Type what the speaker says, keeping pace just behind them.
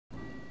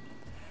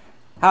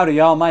Howdy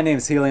y'all, my name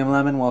is Helium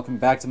Lemon. Welcome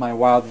back to my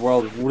wild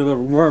world,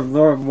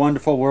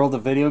 wonderful world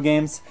of video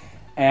games.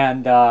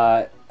 And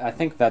I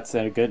think that's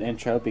a good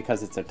intro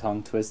because it's a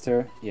tongue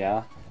twister,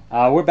 yeah.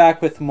 We're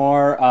back with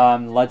more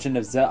Legend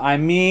of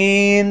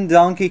Zelda,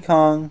 Donkey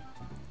Kong.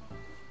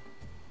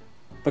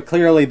 But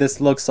clearly this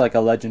looks like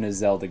a Legend of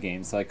Zelda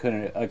game, so I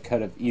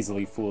could have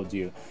easily fooled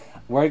you.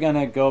 We're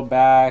gonna go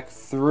back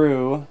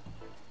through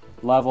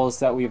levels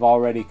that we've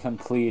already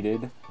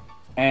completed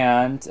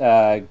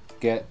and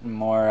get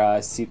more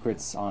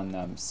secrets on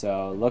them.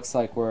 So looks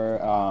like we're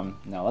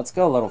no, let's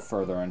go a little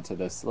further into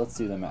this. Let's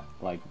do them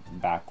like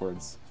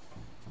backwards.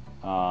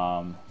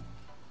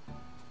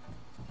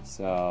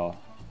 So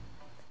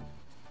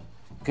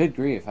good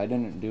grief, I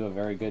didn't do a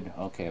very good.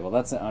 Okay, well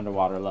that's an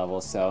underwater level.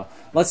 So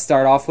let's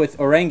start off with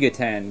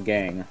Orangutan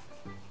Gang.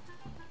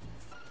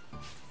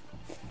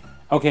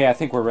 Okay, I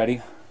think we're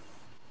ready.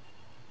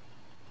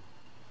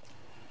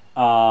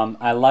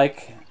 I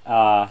like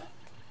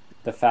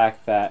the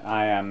fact that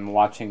I am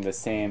watching the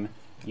same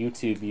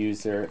YouTube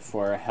user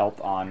for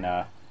help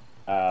on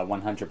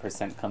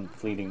 100%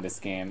 completing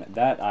this game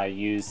that I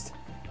used.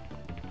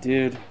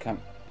 Dude,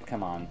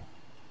 come on.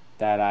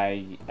 That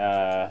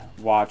I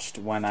watched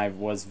when I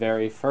was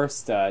very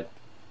first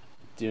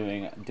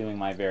doing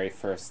my very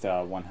first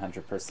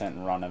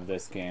 100% run of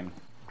this game.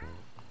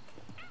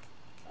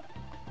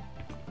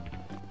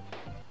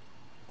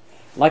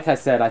 Like I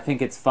said, I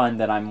think it's fun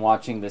that I'm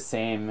watching the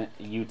same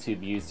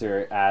YouTube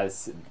user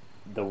as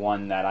the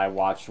one that I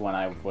watched when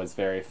I was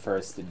very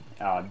first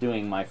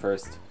doing my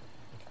first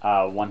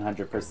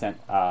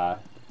 100%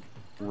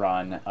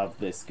 run of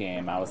this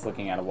game. I was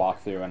looking at a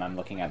walkthrough and I'm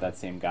looking at that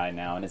same guy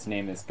now, and his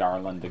name is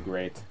Garland the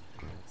Great.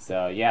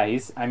 So yeah,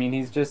 he's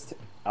just,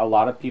 a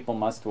lot of people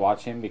must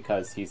watch him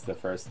because he's the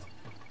first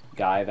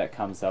guy that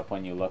comes up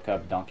when you look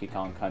up Donkey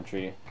Kong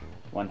Country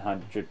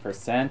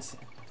 100%.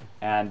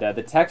 And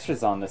the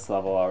textures on this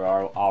level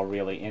are all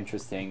really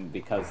interesting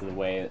because of the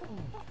way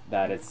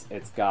that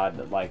it's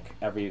got, like,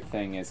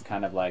 everything is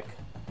kind of like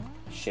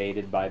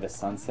shaded by the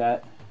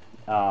sunset.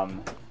 I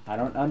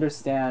don't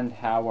understand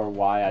how or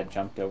why I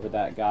jumped over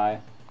that guy,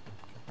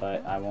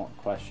 but I won't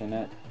question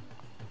it.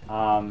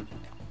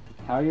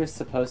 How you're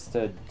supposed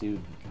to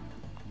do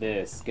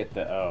this, get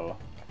the O.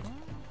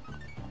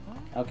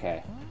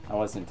 Okay, that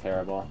wasn't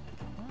terrible.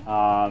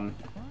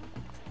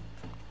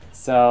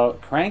 So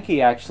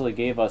Cranky actually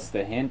gave us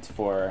the hint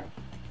for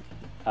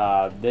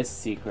this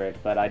secret,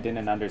 but I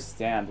didn't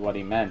understand what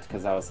he meant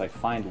because I was like,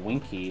 find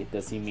Winky.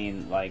 Does he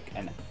mean like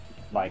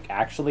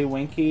actually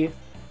Winky,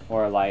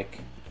 or like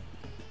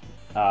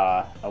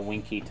a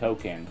Winky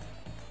token?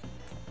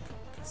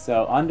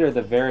 So under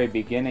the very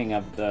beginning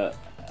of the,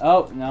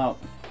 oh no,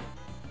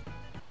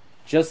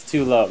 just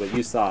too low, but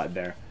you saw it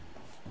there.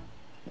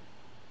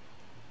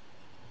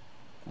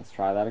 Let's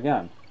try that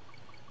again.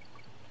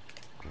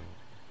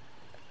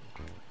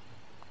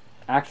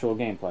 Actual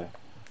gameplay.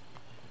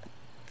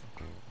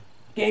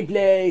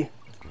 Gameplay!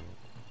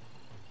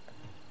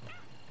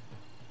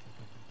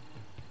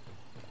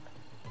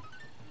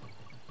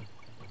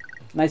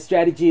 My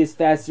strategy is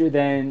faster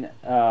than,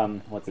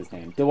 what's his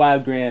name? The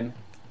Wild Grim.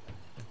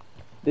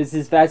 This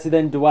is faster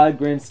than the Wild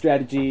Grim's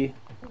strategy.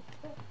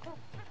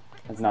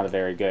 That's not a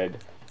very good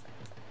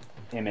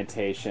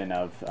imitation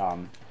of,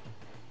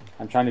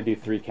 I'm trying to do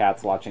Three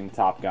Cats watching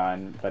Top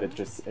Gun, but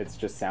it's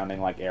just sounding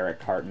like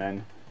Eric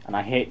Cartman. And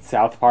I hate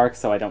South Park,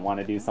 so I don't want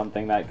to do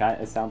something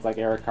that sounds like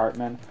Eric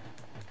Cartman.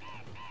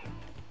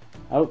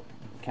 Oh,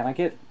 can I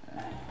get...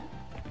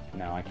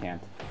 No, I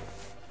can't.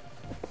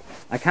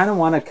 I kind of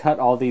want to cut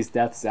all these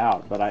deaths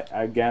out, but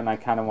I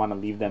kind of want to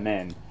leave them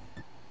in.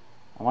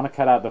 I want to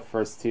cut out the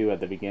first two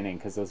at the beginning,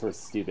 because those were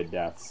stupid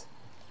deaths.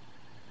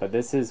 But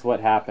this is what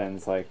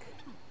happens, like...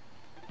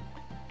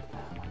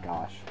 Oh my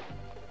gosh.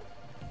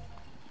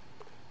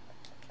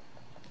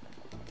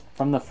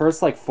 From the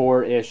first, like,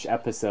 4-ish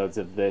episodes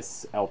of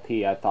this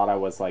LP, I thought I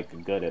was,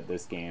 like, good at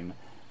this game.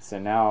 So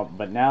now,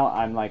 but now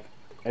I'm, like,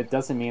 it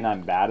doesn't mean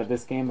I'm bad at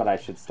this game, but I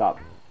should stop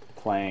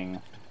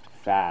playing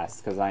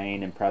fast, because I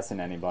ain't impressing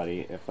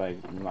anybody if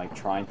I'm, like,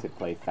 trying to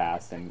play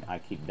fast and I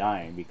keep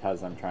dying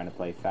because I'm trying to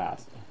play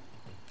fast.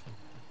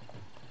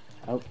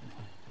 Oh.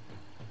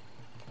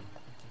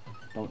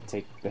 Don't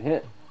take the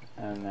hit.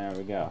 And there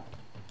we go.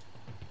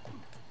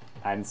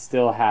 I'm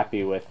still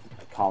happy with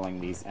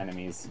calling these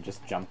enemies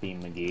just Jumpy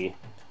McGee.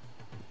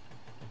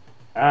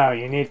 Oh,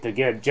 you need to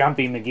get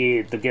Jumpy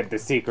McGee to get the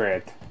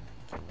secret.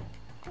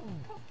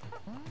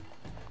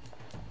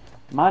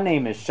 My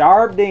name is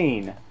Sharp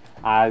Dean.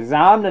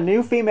 I'm the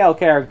new female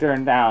character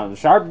in town,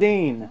 Sharp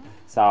Dean.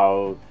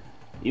 So,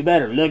 you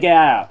better look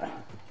out.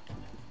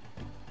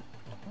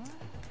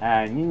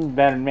 And you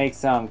better make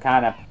some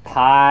kind of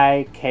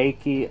pie,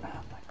 cakey,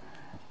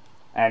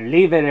 and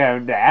leave it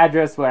at the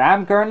address where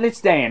I'm currently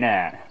staying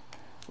at,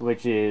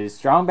 which is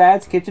Strong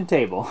Bad's kitchen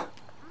table.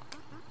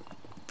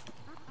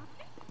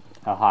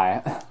 Oh,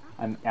 hi.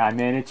 I'm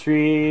in a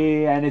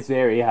tree and it's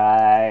very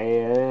high.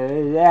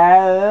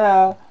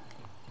 That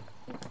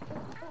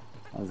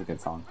was a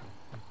good song.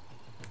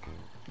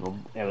 Well,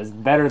 it was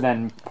better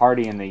than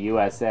Party in the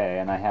USA,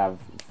 and I have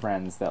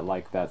friends that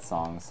like that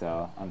song,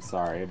 so I'm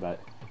sorry, but...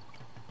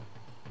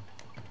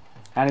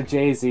 And a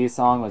Jay-Z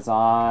song was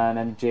on,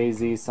 and a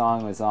Jay-Z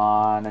song was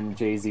on, and a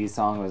Jay-Z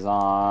song was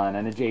on,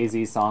 and a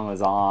Jay-Z song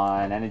was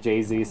on, and a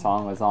Jay-Z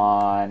song was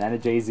on, and a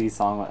Jay-Z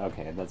song was...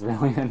 Okay, that's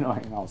really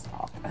annoying, I'll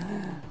stop.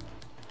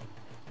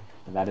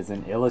 That is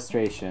an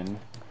illustration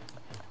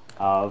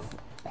of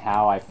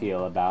how I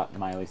feel about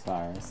Miley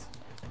Cyrus.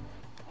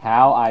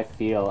 How I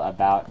feel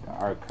about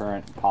our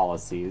current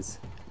policies.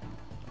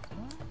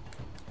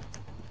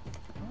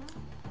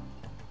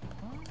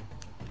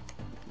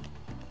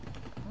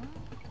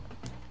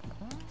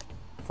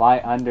 Fly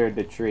under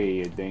the tree,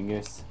 you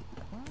dingus.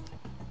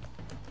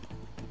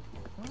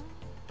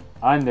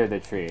 Under the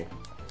tree.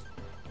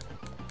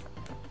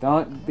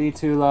 Don't be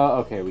too low.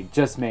 Okay, we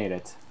just made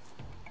it.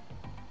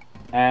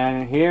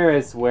 And here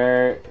is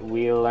where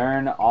we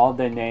learn all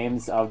the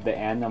names of the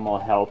animal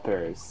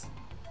helpers.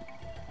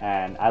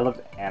 And I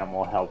love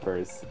animal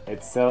helpers.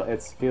 It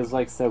feels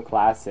like so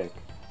classic.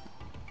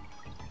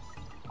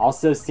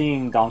 Also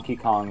seeing Donkey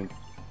Kong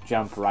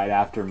jump right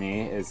after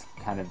me is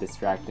kind of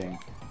distracting.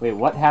 Wait,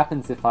 what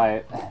happens if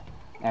I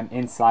am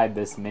inside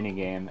this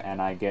minigame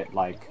and I get,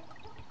 like...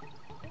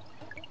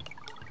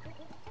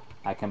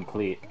 I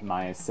complete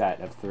my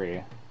set of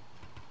 3.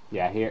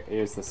 Yeah,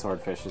 here's the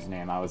swordfish's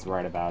name. I was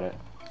right about it.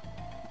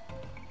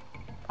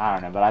 I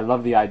don't know, but I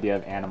love the idea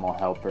of animal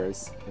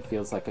helpers. It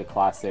feels like a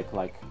classic,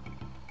 like,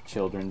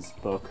 children's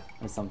book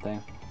or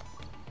something.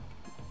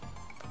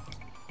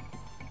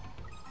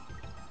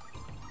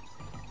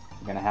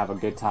 I'm gonna have a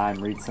good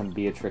time, read some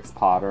Beatrix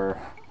Potter.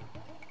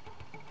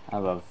 I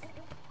don't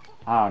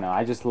know,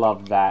 I just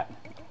love that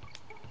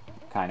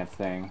kind of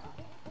thing.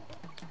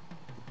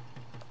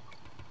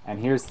 And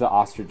here's the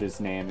ostrich's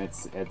name.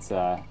 It's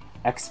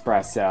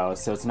Espresso,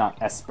 so it's not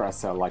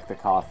espresso like the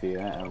coffee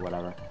or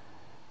whatever.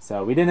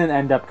 So we didn't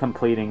end up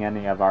completing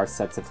any of our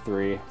sets of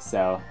 3,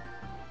 so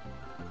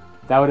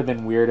that would have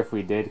been weird if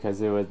we did, because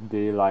it would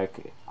be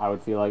like, I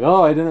would feel like,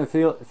 oh, I didn't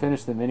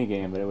finish the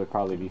minigame, but it would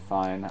probably be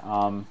fine.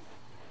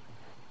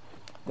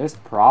 There's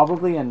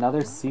probably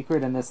another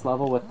secret in this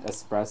level with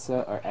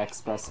espresso, or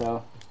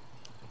espresso.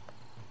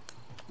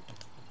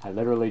 I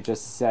literally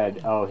just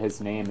said, oh,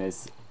 his name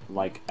is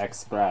like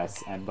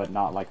Express, but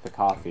not like the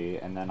coffee,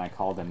 and then I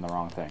called him the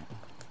wrong thing.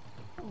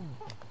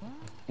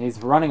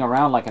 He's running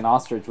around like an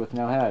ostrich with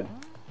no head.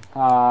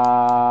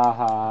 Ha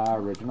ha,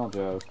 original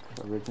joke,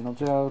 original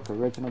joke,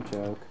 original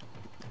joke.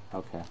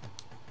 Okay.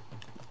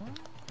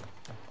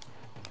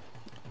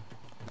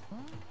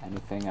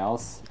 Anything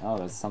else? Oh,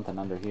 there's something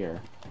under here.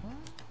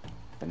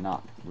 But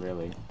not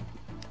really.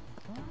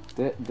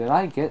 Did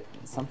I get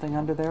something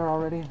under there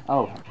already?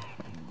 Oh,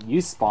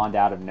 you spawned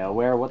out of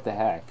nowhere? What the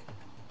heck?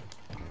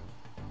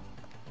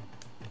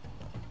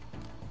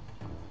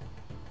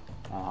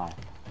 Oh, hi.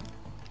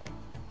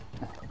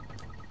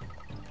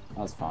 That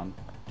was fun.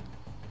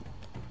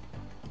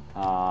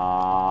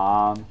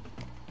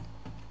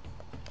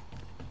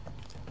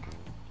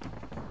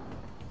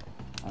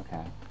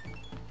 Okay.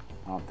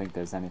 I don't think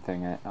there's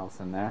anything else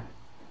in there.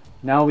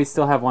 No, we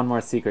still have one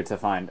more secret to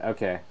find.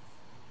 Okay.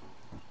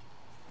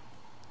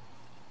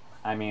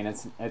 I mean,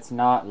 it's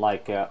not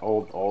like an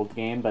old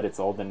game, but it's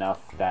old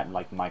enough that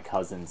like my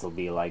cousins will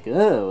be like,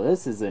 "Oh,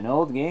 this is an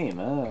old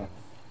game."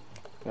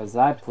 Because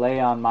I play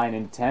on my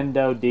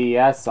Nintendo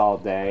DS all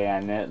day,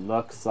 and it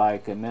looks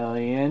like $1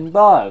 million,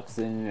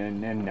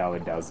 and no,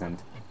 it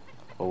doesn't.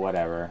 But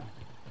whatever.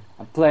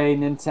 I play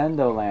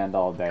Nintendo Land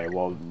all day.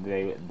 Well,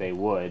 they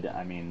would.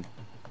 I mean,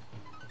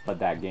 but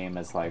that game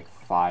is like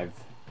 5,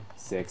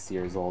 6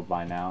 years old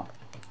by now.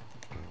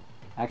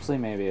 Actually,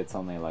 maybe it's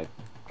only like,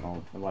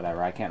 oh,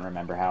 whatever. I can't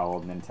remember how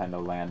old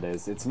Nintendo Land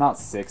is. It's not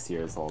 6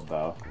 years old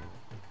though.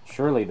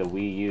 Surely the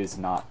Wii U's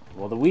not.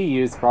 Well, the Wii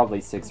U's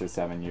probably 6 or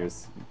 7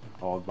 years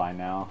old by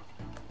now.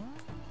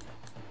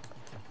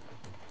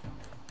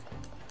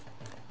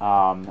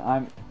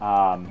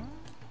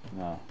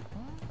 No.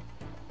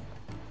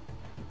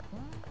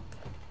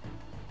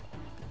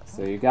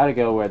 So you gotta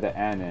go where the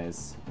N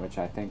is, which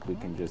I think we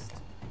can just...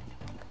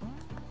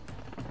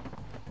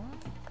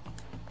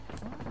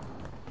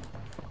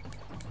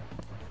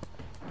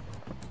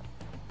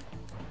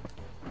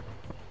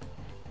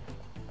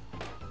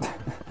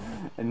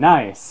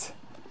 Nice!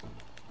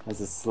 That's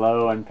a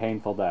slow and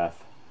painful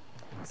death.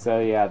 So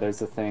yeah,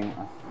 there's a thing...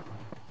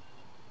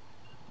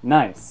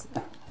 Nice!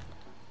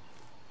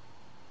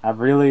 I've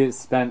really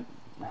spent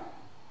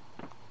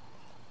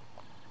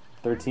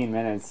 13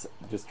 minutes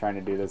just trying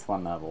to do this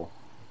one level.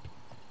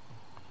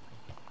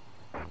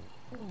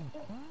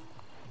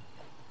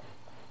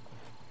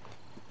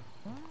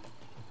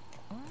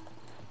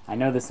 I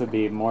know this would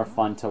be more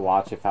fun to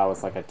watch if I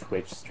was like a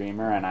Twitch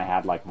streamer and I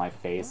had like my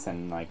face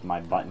and like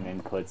my button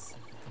inputs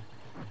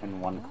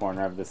in one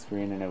corner of the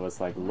screen and it was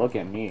like, look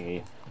at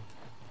me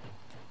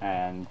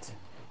and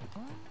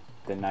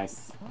the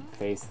nice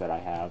face that I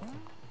have.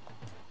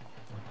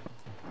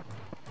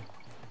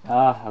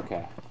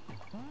 Okay.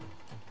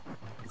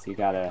 So you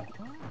gotta...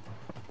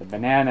 The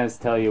bananas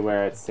tell you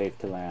where it's safe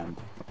to land.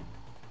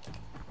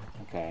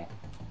 Okay.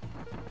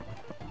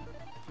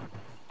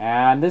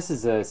 And this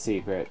is a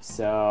secret,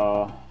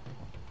 so...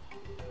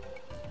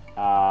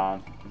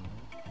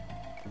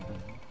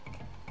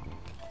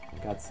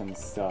 got some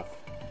stuff.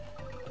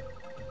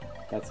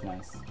 That's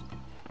nice.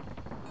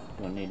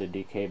 Don't need a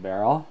DK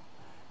barrel.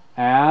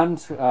 And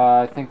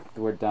I think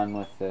we're done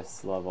with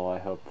this level, I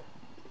hope.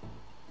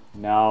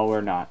 No,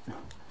 we're not.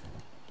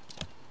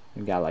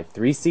 We got like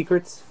 3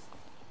 secrets.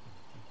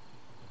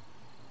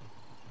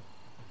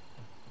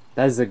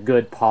 That is a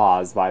good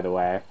pause, by the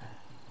way.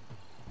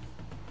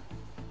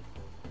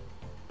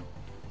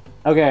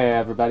 Okay,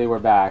 everybody, we're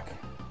back.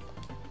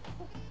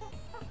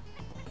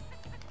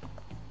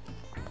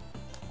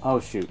 Oh,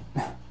 shoot.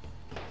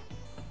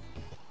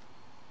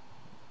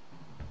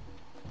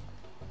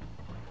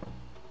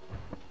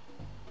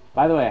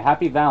 By the way,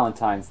 happy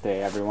Valentine's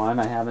Day, everyone.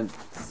 I haven't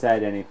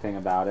said anything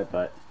about it,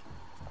 but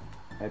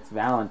it's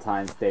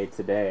Valentine's Day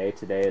today.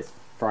 Today is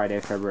Friday,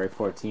 February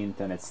 14th,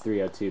 and it's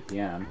 3:02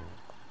 p.m.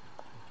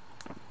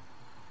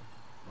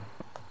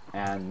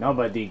 And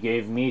nobody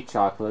gave me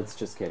chocolates.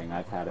 Just kidding,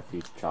 I've had a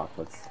few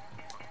chocolates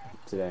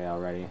today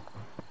already.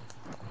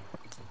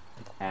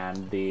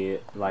 And the,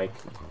 like,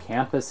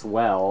 campus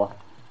well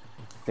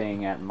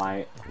thing at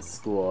my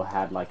school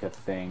had, like, a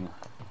thing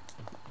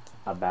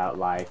about,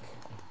 like,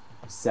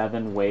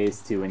 7 ways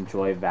to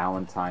enjoy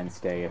Valentine's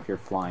Day if you're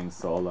flying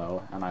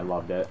solo, and I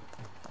loved it.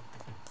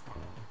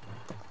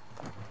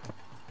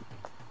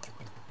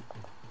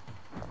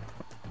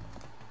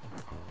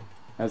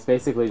 It was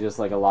basically just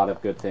like a lot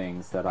of good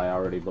things that I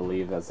already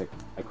believe as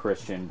a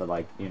Christian, but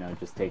like, you know,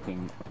 just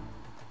taking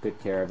good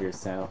care of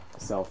yourself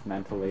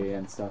mentally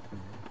and stuff.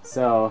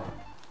 So,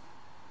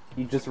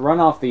 you just run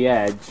off the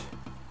edge,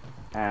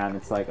 and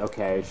it's like,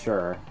 okay,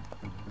 sure.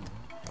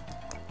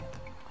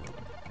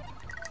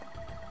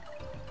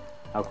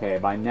 Okay,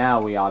 by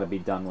now we ought to be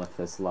done with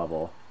this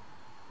level.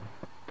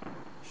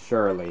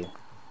 Surely.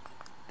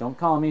 Don't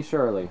call me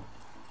Shirley.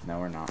 No,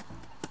 we're not.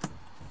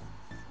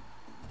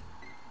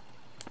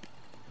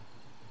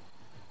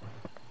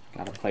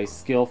 Gotta play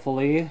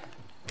skillfully.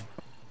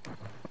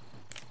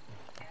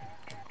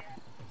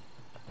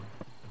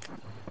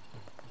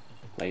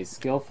 Play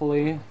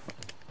skillfully.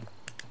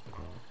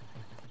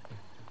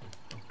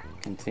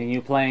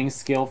 Continue playing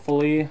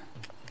skillfully.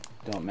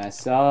 Don't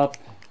mess up.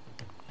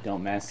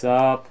 Don't mess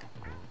up.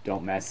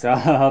 Don't mess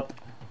up.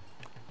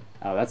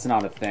 Oh, that's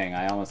not a thing.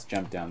 I almost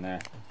jumped down there.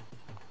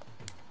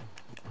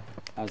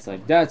 I was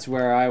like, that's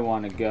where I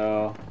want to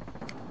go.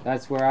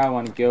 That's where I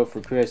want to go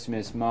for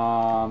Christmas,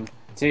 Mom.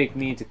 Take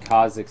me to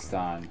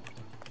Kazakhstan.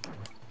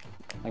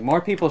 Like, more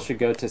people should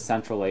go to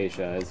Central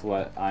Asia, is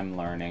what I'm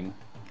learning.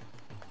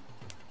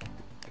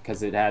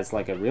 Because it has,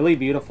 like, a really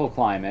beautiful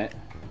climate.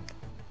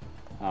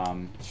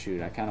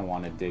 Shoot, I kind of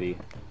wanted Diddy.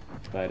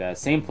 But,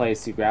 same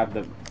place, you grab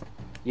the...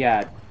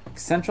 Yeah,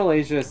 Central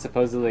Asia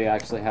supposedly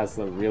actually has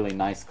a really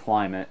nice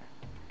climate.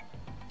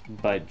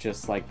 But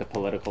just, like, the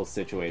political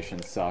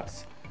situation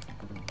sucks.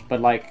 But,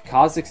 like,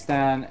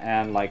 Kazakhstan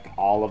and, like,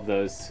 all of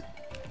those,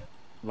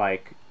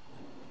 like,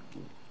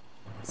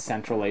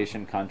 Central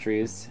Asian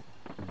countries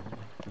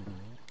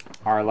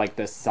are, like,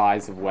 the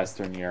size of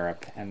Western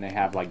Europe. And they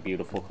have, like,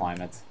 beautiful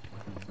climates.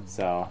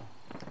 So,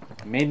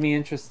 it made me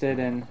interested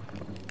in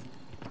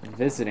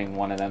visiting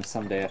one of them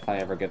someday if I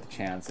ever get the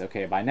chance.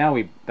 Okay, by now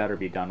we better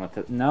be done with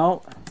it.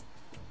 No.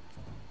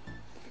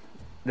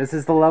 This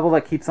is the level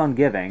that keeps on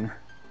giving.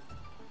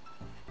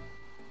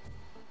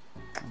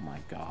 Oh my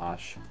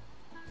gosh.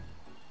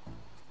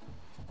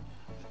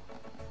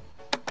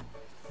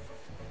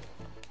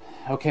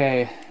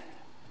 Okay.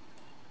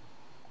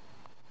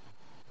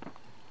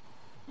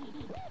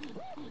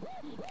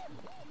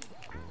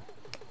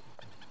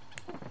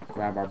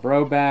 Grab our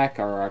bro back,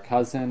 or our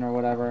cousin, or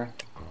whatever.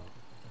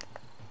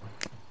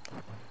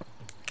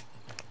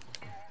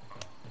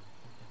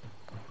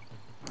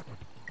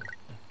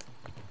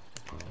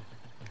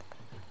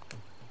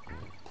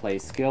 Play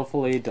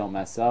skillfully, don't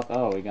mess up.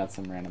 Oh, we got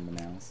some random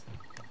bananas.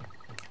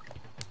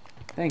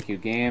 Thank you,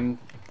 game,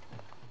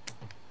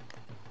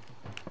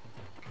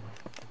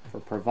 for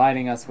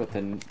providing us with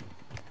the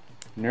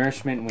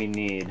nourishment we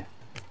need.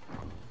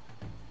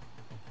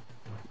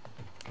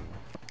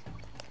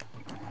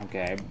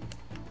 Okay.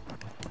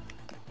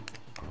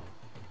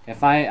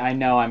 If I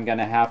know I'm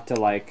gonna have to,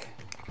 like...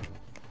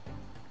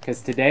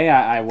 Because today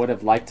I would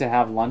have liked to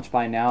have lunch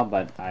by now,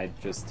 but I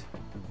just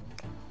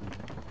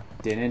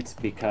didn't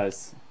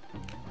because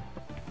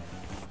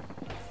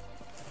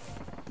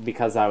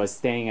I was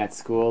staying at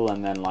school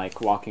and then,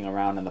 like, walking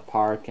around in the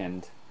park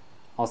and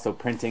also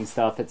printing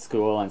stuff at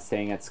school and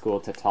staying at school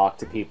to talk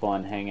to people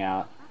and hang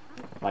out,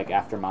 like,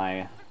 after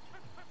my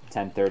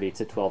 10:30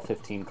 to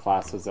 12:15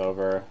 class was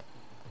over.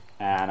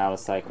 And I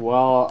was like,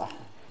 well,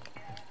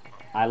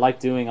 I like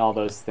doing all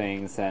those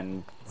things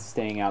and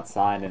staying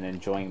outside and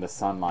enjoying the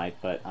sunlight,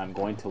 but I'm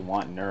going to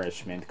want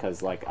nourishment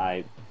because, like,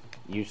 I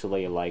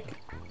usually, like,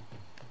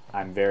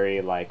 I'm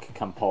very, like,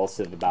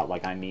 compulsive about,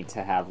 like, I need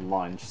to have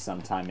lunch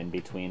sometime in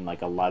between,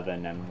 like,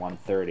 11 and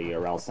 1:30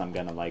 or else I'm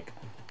gonna, like,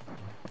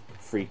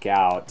 freak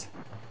out.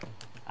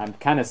 I'm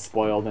kind of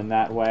spoiled in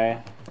that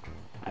way,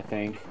 I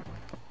think.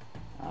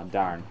 Oh,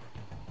 darn.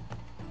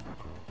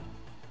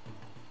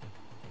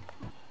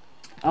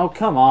 Oh,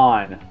 come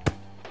on.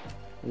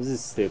 This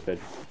is stupid.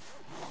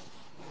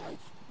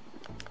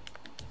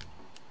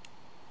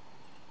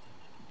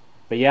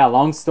 But yeah,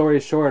 long story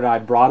short, I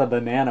brought a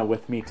banana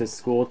with me to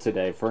school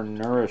today for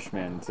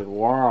nourishment.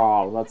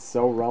 Wow, that's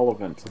so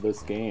relevant to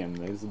this game.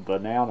 These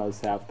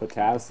bananas have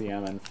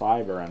potassium and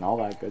fiber and all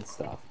that good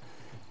stuff.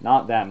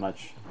 Not that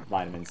much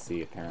vitamin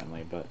C,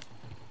 apparently, but,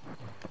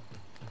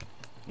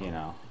 you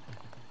know.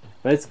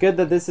 But it's good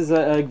that this is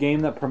a game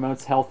that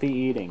promotes healthy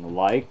eating,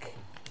 like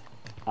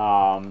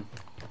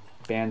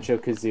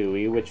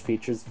Banjo-Kazooie, which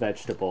features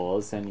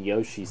vegetables, and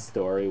Yoshi's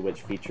Story,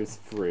 which features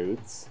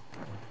fruits,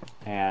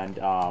 and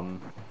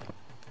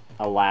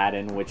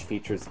Aladdin, which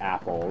features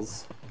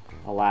apples.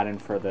 Aladdin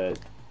for the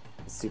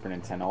Super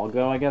Nintendo.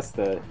 Although I guess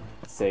the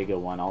Sega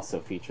one also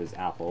features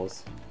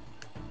apples.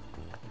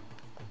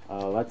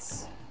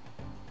 Let's...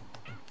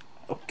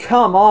 Oh,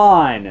 come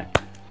on!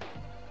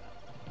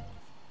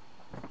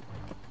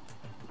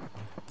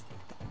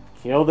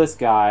 Kill this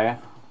guy.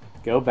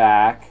 Go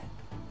back.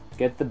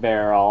 Get the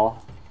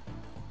barrel.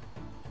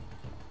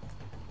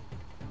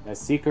 The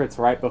secret's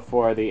right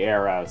before the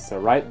arrow, so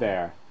right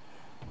there.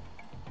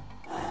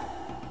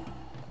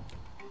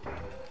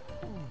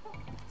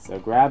 So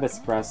grab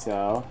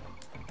espresso.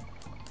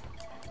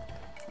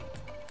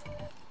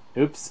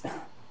 Oops.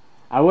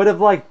 I would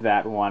have liked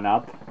that one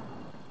up,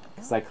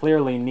 because I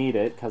clearly need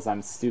it, because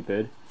I'm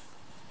stupid.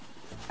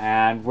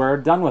 And we're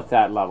done with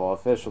that level,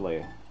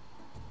 officially.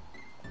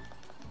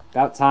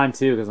 About time,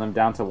 too, because I'm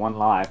down to 1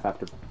 life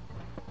after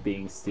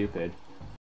being stupid.